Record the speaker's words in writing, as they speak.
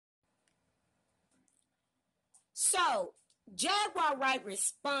So, Jaguar Wright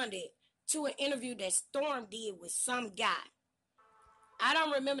responded to an interview that Storm did with some guy. I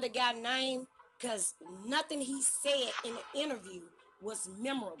don't remember the guy's name because nothing he said in the interview was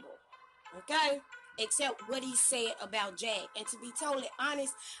memorable. Okay? Except what he said about Jag. And to be totally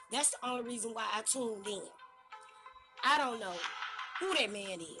honest, that's the only reason why I tuned in. I don't know who that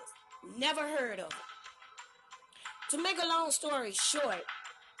man is. Never heard of him. To make a long story short,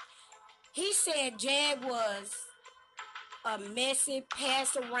 he said Jag was a messy,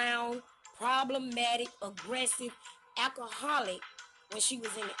 pass around, problematic, aggressive, alcoholic when she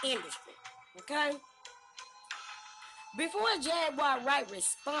was in the industry. Okay? Before Jaguar Wright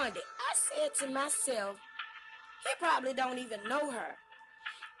responded, I said to myself, he probably don't even know her.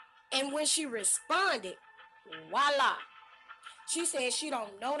 And when she responded, voila. She said she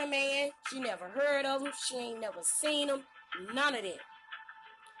don't know the man, she never heard of him, she ain't never seen him, none of that.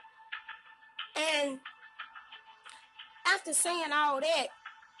 And after saying all that,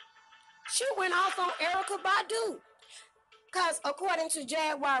 she went off on Erykah Badu. Because according to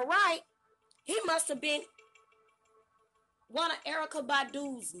Jaguar Wright, he must have been one of Erykah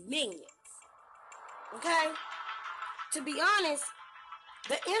Badu's minions. Okay? To be honest,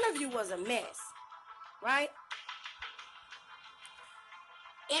 the interview was a mess. Right?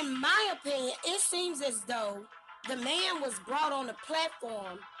 In my opinion, it seems as though the man was brought on the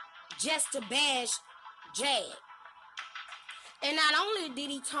platform just to bash Jag. And not only did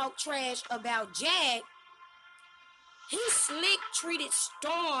he talk trash about Jag, he slick treated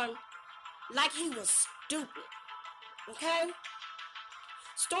Storm like he was stupid. Okay?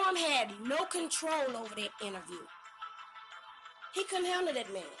 Storm had no control over that interview. He couldn't handle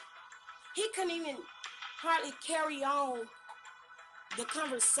that man. He couldn't even hardly carry on the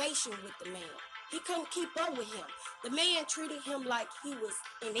conversation with the man. He couldn't keep up with him. The man treated him like he was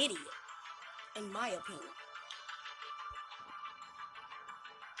an idiot, in my opinion.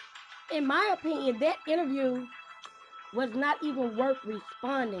 In my opinion, that interview was not even worth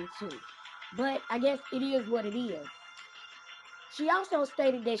responding to. But I guess it is what it is. She also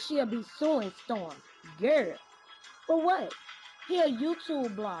stated that she'll be suing Storm. Girl, for what? He a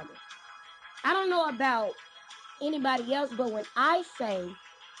YouTube blogger. I don't know about anybody else, but when I say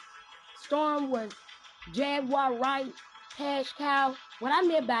Storm was Jaguar Wright, cash cow, what I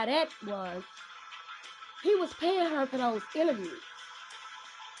meant by that was he was paying her for those interviews.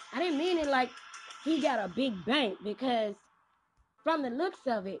 I didn't mean it like he got a big bank, because from the looks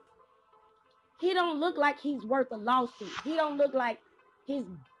of it, he don't look like he's worth a lawsuit. He don't look like his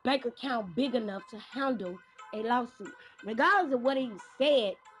bank account big enough to handle a lawsuit. Regardless of what he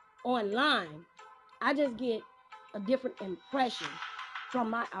said online, I just get a different impression from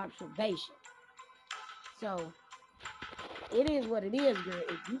my observation. So, it is what it is, girl.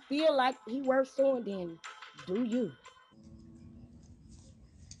 If you feel like he worth suing, then do you.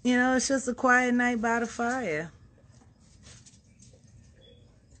 You know, it's just a quiet night by the fire.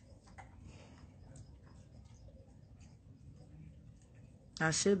 I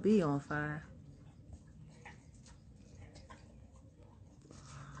should be on fire.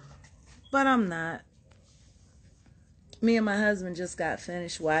 But I'm not. Me and my husband just got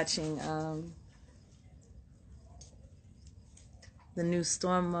finished watching the new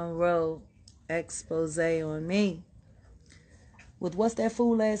Storm Monroe expose on me. With what's that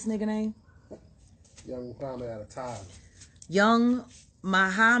fool ass nigga name? Young Muhammad out of Tyler. Young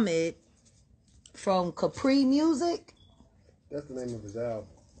Muhammad from Capri Music? That's the name of his album.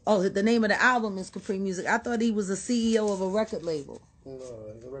 Oh, the name of the album is Capri Music. I thought he was the CEO of a record label. No,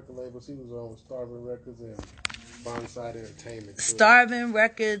 the record labels he was on was Starving Records and Bonside Entertainment. Starving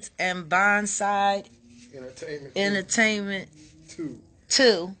Records and Bonside Entertainment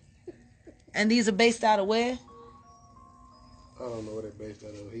 2. And these are based out of where? I don't know where they're based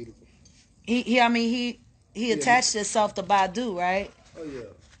out of. He attached himself to Badu, right? Oh yeah,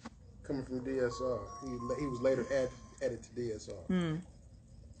 coming from DSR. He was later added to DSR.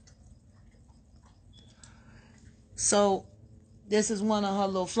 So this is one of her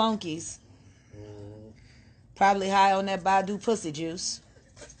little flunkies. Probably high on that Badu pussy juice.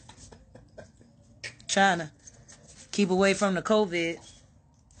 Trying to keep away from the COVID.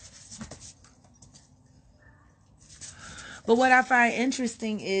 But what I find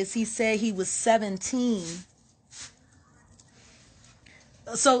interesting is he said he was 17.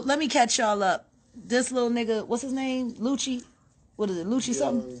 So let me catch y'all up. This little nigga, what's his name? Lucci? What is it? Lucci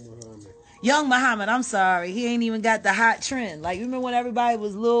something? Young Muhammad, I'm sorry. He ain't even got the hot trend. Like, remember when everybody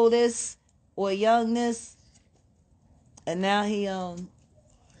was Lil this or Young this? And now he, I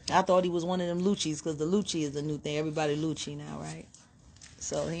thought he was one of them Lucci's, because the Lucci is the new thing. Everybody Lucci now, right?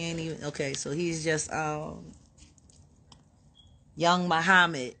 So he ain't even, okay, so he's just, Young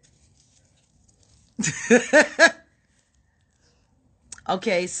Muhammad.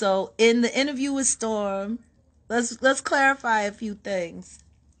 Okay, so in the interview with Storm, let's clarify a few things.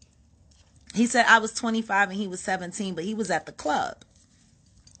 He said I was 25 and he was 17, but he was at the club.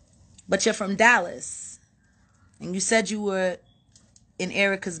 But you're from Dallas. And you said you were in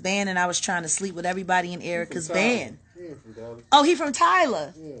Erykah's band and I was trying to sleep with everybody in Erykah's band. He ain't from Dallas. Oh, he from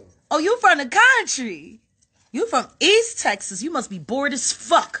Tyler? Yeah. Oh, you from the country? You from East Texas. You must be bored as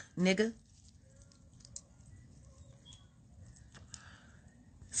fuck, nigga.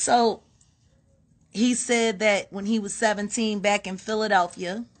 So, he said that when he was 17 back in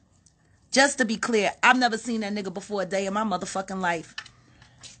Philadelphia, just to be clear, I've never seen that nigga before a day in my motherfucking life.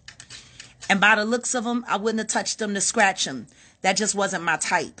 And by the looks of him, I wouldn't have touched him to scratch him. That just wasn't my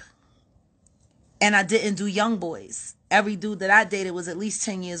type. And I didn't do young boys. Every dude that I dated was at least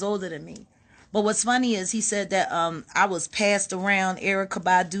 10 years older than me. But what's funny is he said that I was passed around Erykah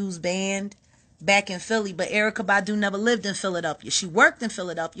Badu's band back in Philly, but Erykah Badu never lived in Philadelphia. She worked in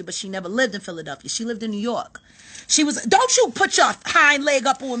Philadelphia, but she never lived in Philadelphia. She lived in New York. She was, don't you put your hind leg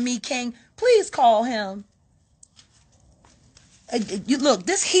up on me, King. Please call him. You look,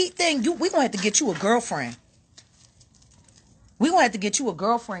 this heat thing, we gonna have to get you a girlfriend. We gonna have to get you a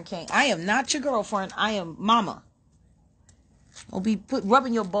girlfriend, King. I am not your girlfriend. I am mama. Don't be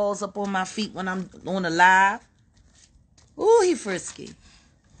rubbing your balls up on my feet when I'm on the live. Ooh, he frisky.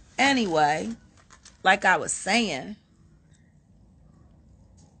 Anyway, like I was saying,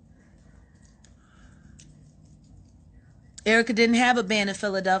 Erykah didn't have a band in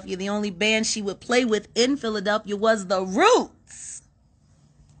Philadelphia. The only band she would play with in Philadelphia was The Roots.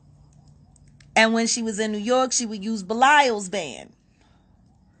 And when she was in New York, she would use Belial's band.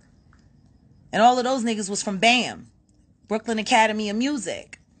 And all of those niggas was from BAM, Brooklyn Academy of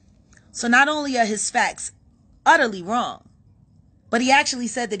Music. So not only are his facts utterly wrong, but he actually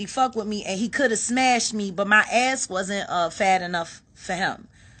said that he fucked with me and he could have smashed me, but my ass wasn't fat enough for him.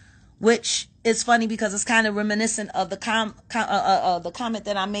 Which is funny because it's kind of reminiscent of the comment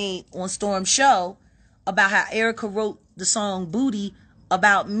that I made on Storm's show about how Erykah wrote the song Booty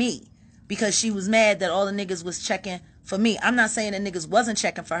about me because she was mad that all the niggas was checking for me. I'm not saying that niggas wasn't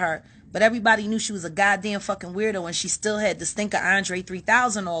checking for her, but everybody knew she was a goddamn fucking weirdo and she still had the stinker Andre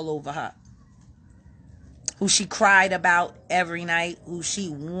 3000 all over her. Who she cried about every night, who she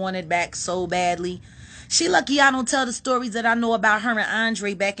wanted back so badly. She lucky I don't tell the stories that I know about her and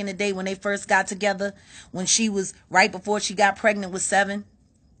Andre back in the day when they first got together, when she was right before she got pregnant with 7.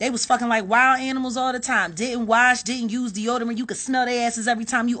 They was fucking like wild animals all the time. Didn't wash, didn't use deodorant. You could smell their asses every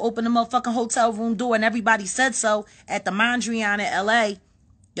time you open the motherfucking hotel room door, and everybody said so at the Mondrian in L.A.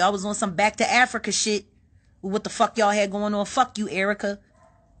 Y'all was on some back to Africa shit with what the fuck y'all had going on. Fuck you, Erykah.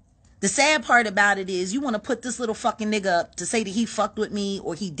 The sad part about it is you want to put this little fucking nigga up to say that he fucked with me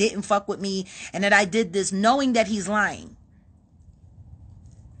or he didn't fuck with me and that I did this knowing that he's lying.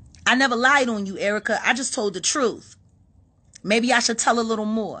 I never lied on you, Erykah. I just told the truth. Maybe I should tell a little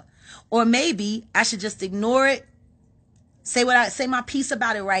more. Or maybe I should just ignore it, say my piece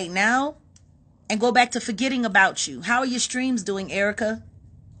about it right now, and go back to forgetting about you. How are your streams doing, Erykah?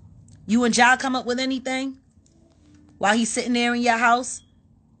 You and Ja come up with anything? While he's sitting there in your house?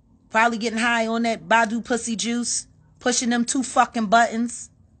 Probably getting high on that Badu pussy juice. Pushing them 2 fucking buttons.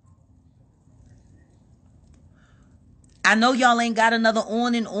 I know y'all ain't got another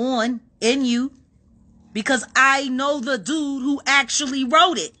on and on in you. Because I know the dude who actually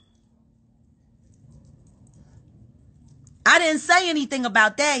wrote it. I didn't say anything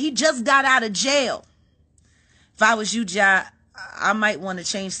about that. He just got out of jail. If I was you, Ja, I might want to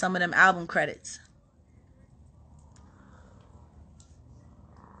change some of them album credits.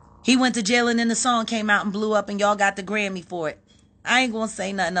 He went to jail and then the song came out and blew up and y'all got the Grammy for it. I ain't going to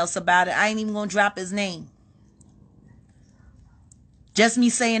say nothing else about it. I ain't even going to drop his name. Just me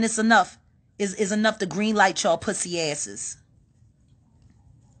saying it's enough is enough to green light y'all pussy asses.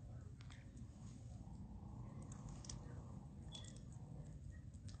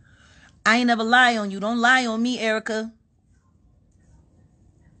 I ain't never lie on you. Don't lie on me, Erykah.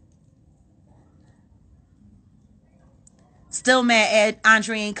 Still mad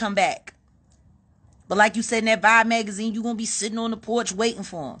Andre ain't come back. But like you said in that Vibe magazine, you gonna be sitting on the porch waiting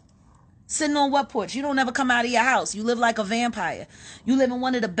for him. Sitting on what porch? You don't ever come out of your house. You live like a vampire. You live in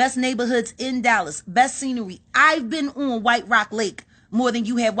one of the best neighborhoods in Dallas. Best scenery. I've been on White Rock Lake more than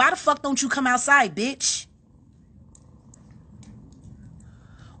you have. Why the fuck don't you come outside, bitch?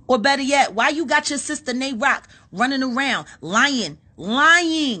 Or better yet, why you got your sister Nate Rock running around lying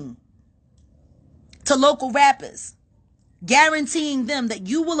to local rappers, guaranteeing them that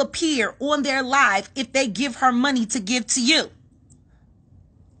you will appear on their live if they give her money to give to you?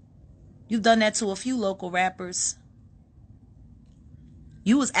 You've done that to a few local rappers.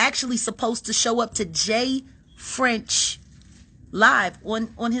 You was actually supposed to show up to Jay French live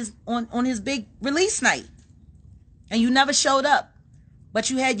on his big release night. And you never showed up. But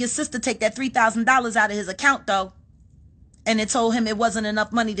you had your sister take that $3,000 out of his account, though. And it told him it wasn't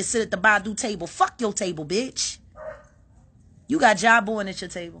enough money to sit at the Babu table. Fuck your table, bitch. You got job born at your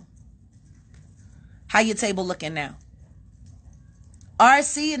table. How your table looking now?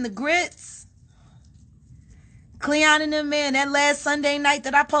 RC and the Grits. Cleon and them, man, that last Sunday night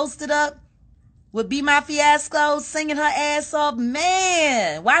that I posted up with Be My Fiasco singing her ass off.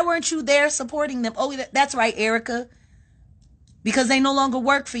 Man, why weren't you there supporting them? Oh, that's right, Erykah. Because they no longer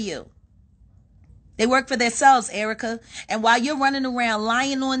work for you. They work for themselves, Erykah. And while you're running around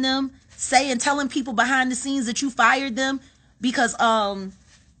lying on them, telling people behind the scenes that you fired them because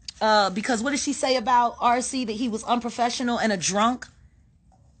what did she say about RC? That he was unprofessional and a drunk?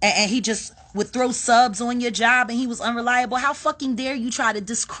 And he just would throw subs on your job and he was unreliable. How fucking dare you try to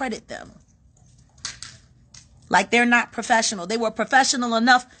discredit them? Like they're not professional. They were professional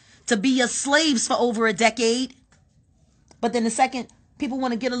enough to be your slaves for over a decade. But then the second people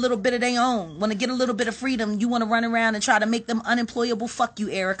want to get a little bit of their own, want to get a little bit of freedom, you want to run around and try to make them unemployable. Fuck you,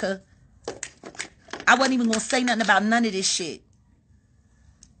 Erykah. I wasn't even going to say nothing about none of this shit.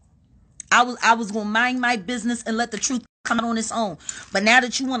 I was going to mind my business and let the truth come out on its own. But now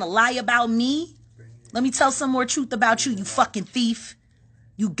that you want to lie about me, let me tell some more truth about you, you fucking thief.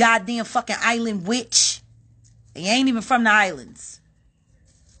 You goddamn fucking island witch. And you ain't even from the islands.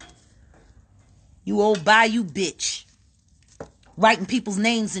 You old bayou bitch. Writing people's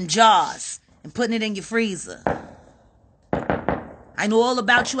names in jars and putting it in your freezer. I know all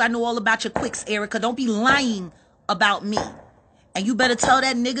about you. I know all about your quicks, Erykah. Don't be lying about me. And you better tell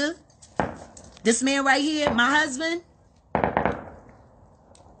that nigga, this man right here, my husband,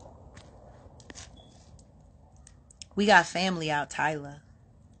 we got family out, Tyler.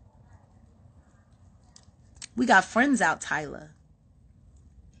 We got friends out, Tyler.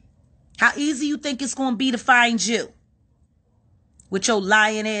 How easy you think it's going to be to find you? With your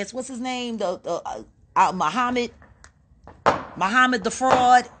lying ass, what's his name? Muhammad the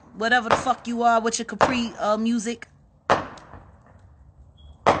fraud, whatever the fuck you are with your Capri music.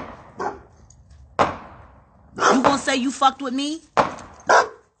 You gonna say you fucked with me?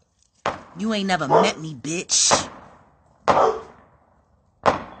 You ain't never met me, bitch.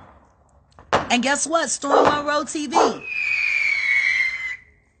 And guess what? Storm Monroe TV.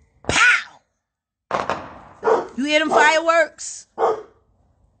 Pow! You hear them fireworks?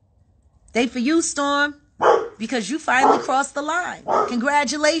 They for you, Storm. Because you finally crossed the line.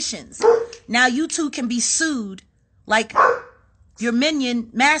 Congratulations. Now you two can be sued like your minion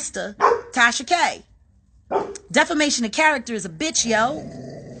master, Tasha K. Defamation of character is a bitch, yo.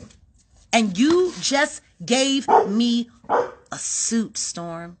 And you just gave me a suit,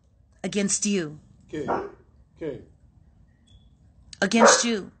 Storm, against you. Okay. Against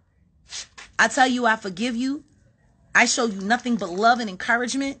you. I tell you, I forgive you. I show you nothing but love and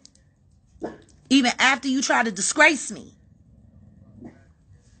encouragement. Even after you try to disgrace me.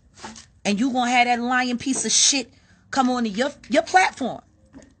 And you gonna have that lying piece of shit come on to your platform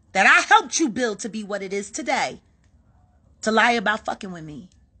that I helped you build to be what it is today. To lie about fucking with me.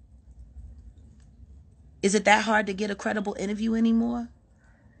 Is it that hard to get a credible interview anymore?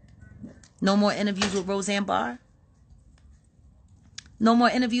 No more interviews with Roseanne Barr? No more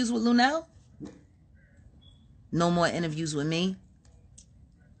interviews with Lunel? No more interviews with me?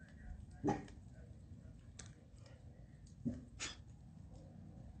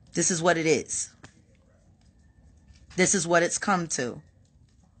 This is what it is. This is what it's come to.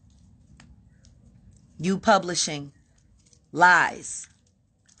 You publishing lies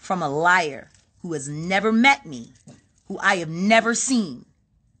from a liar who has never met me, who I have never seen,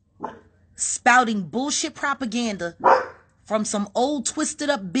 spouting bullshit propaganda from some old twisted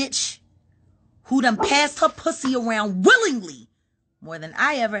up bitch who done passed her pussy around willingly more than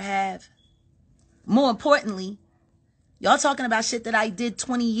I ever have. More importantly, y'all talking about shit that I did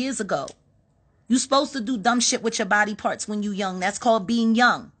 20 years ago. You supposed to do dumb shit with your body parts when you young. That's called being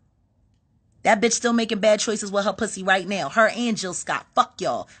young. That bitch still making bad choices with her pussy right now. Her and Jill Scott. Fuck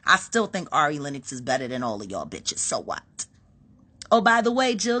y'all. I still think Ari Lennox is better than all of y'all bitches. So what? Oh, by the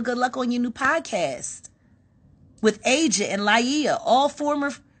way, Jill, good luck on your new podcast. With Aja and Laia. All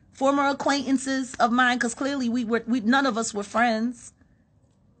former acquaintances of mine. Because clearly we none of us were friends.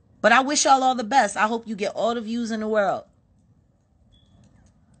 But I wish y'all all the best. I hope you get all the views in the world.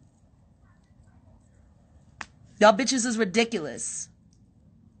 Y'all bitches is ridiculous.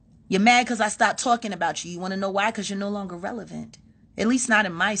 You're mad because I stopped talking about you. You want to know why? Because you're no longer relevant. At least not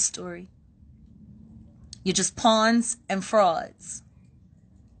in my story. You're just pawns and frauds.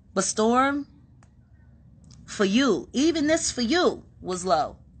 But Storm, for you, even this for you was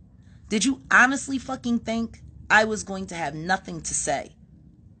low. Did you honestly fucking think I was going to have nothing to say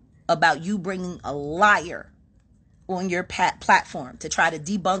about you bringing a liar on your platform to try to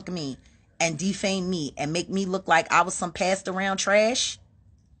debunk me and defame me and make me look like I was some passed around trash?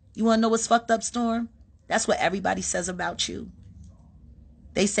 You want to know what's fucked up, Storm? That's what everybody says about you.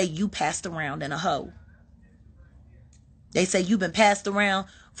 They say you passed around in a hoe. They say you've been passed around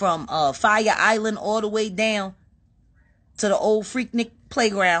from Fire Island all the way down to the old Freaknik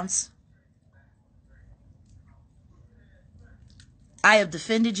playgrounds. I have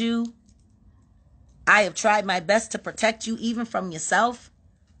defended you. I have tried my best to protect you even from yourself.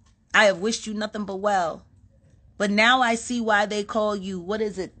 I have wished you nothing but well. But now I see why they call you, what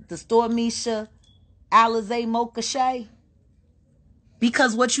is it, the Stormisha Alizé Mokashay?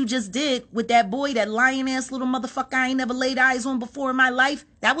 Because what you just did with that boy, that lion-ass little motherfucker I ain't never laid eyes on before in my life,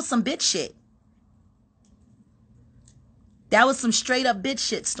 that was some bitch shit. That was some straight up bitch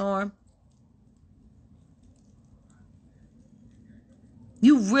shit, Storm.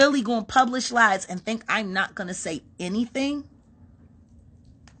 You really gonna publish lies and think I'm not gonna say anything?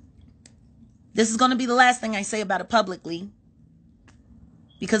 This is gonna be the last thing I say about it publicly,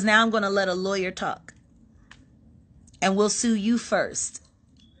 because now I'm gonna let a lawyer talk. And we'll sue you first.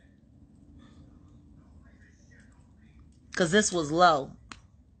 Because this was low.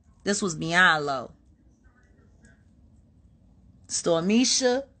 This was beyond low.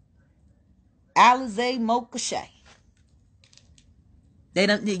 Stormisha Alizé Mokashay.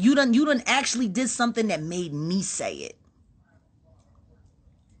 You done actually did something that made me say it.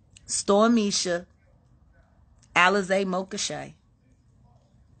 Stormisha Alizé Mokashay.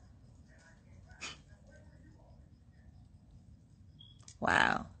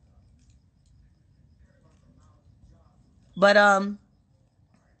 Wow. But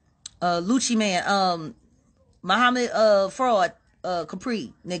Lucci man, Muhammad Fraud,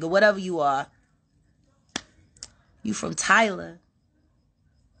 Capri, nigga, whatever you are. You from Tyler.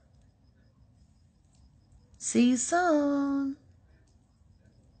 See you soon.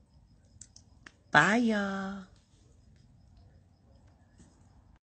 Bye, y'all.